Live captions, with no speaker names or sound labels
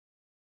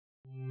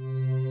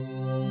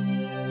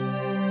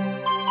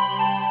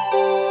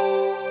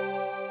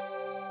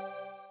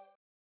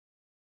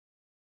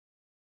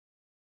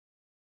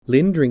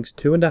Lynn drinks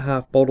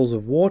 2.5 bottles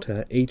of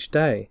water each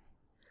day.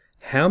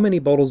 How many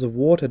bottles of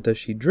water does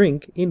she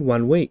drink in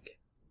 1 week?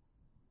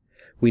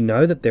 We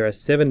know that there are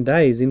 7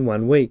 days in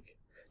 1 week,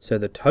 so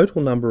the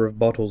total number of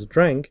bottles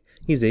drank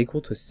is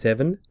equal to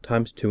 7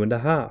 times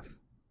 2.5.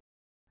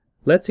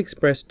 Let's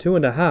express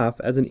 2.5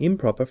 as an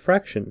improper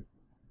fraction.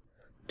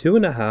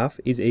 2.5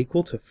 is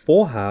equal to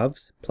 4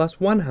 halves plus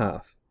 1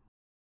 half,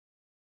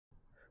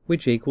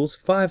 which equals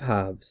 5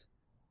 halves.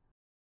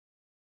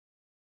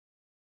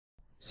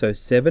 So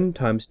 7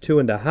 times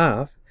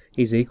 2.5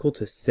 is equal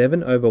to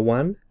 7 over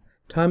 1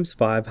 times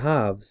 5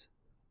 halves,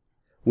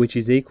 which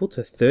is equal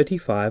to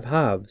 35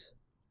 halves.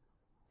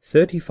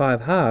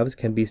 35 halves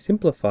can be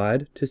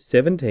simplified to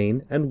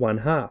 17 and 1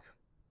 half.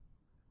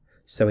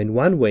 So in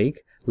 1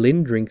 week,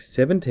 Lynn drinks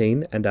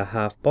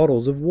 17.5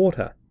 bottles of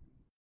water.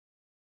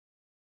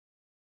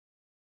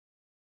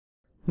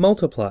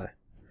 Multiply.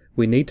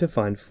 We need to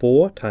find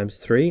 4 times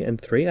 3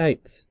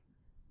 3/8.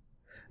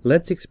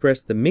 Let's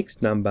express the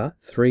mixed number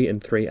 3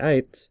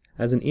 3/8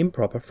 as an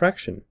improper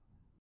fraction.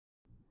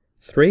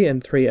 3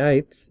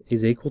 3/8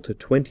 is equal to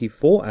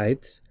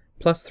 24/8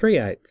 plus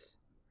 3/8,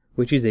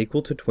 which is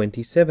equal to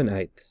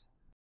 27/8.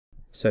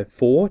 So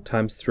 4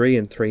 times 3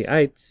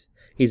 3/8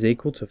 is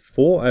equal to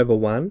 4 over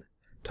 1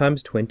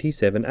 times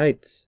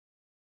 27/8.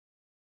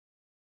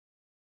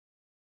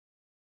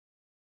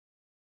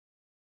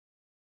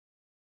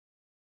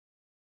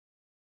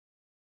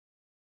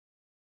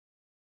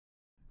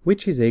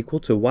 Which is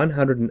equal to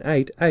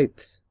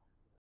 108/8.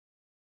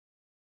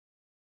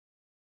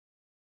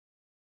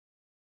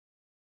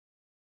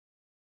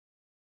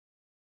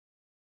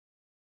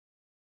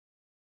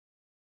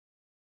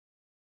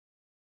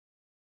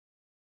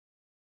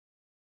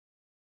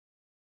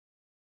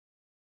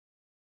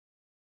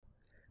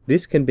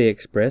 This can be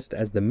expressed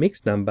as the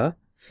mixed number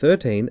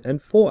 13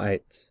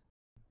 4/8.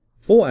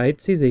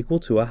 4/8 is equal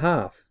to a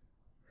half.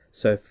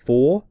 So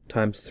 4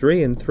 times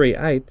 3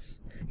 3/8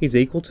 is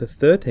equal to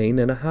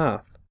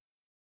 13.5.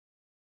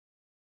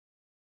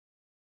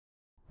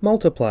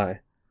 Multiply.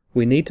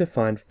 We need to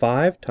find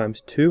 5 times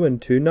 2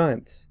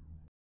 2/9.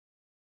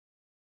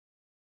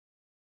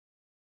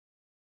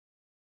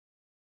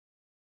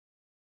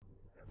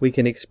 We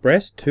can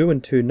express 2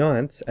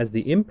 2/9 as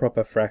the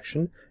improper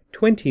fraction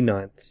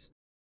 20/9.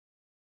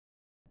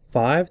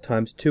 5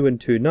 times 2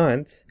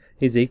 2/9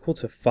 is equal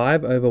to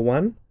 5 over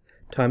 1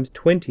 times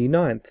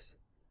 20/9,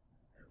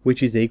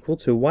 which is equal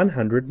to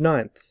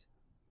 100/9.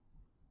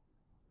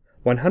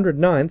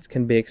 100/9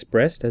 can be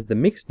expressed as the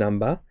mixed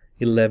number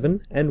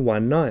 11 and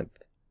 1/9.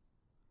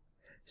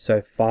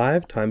 So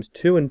 5 times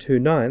 2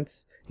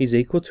 2/9 is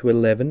equal to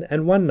 11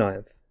 and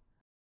 1/9.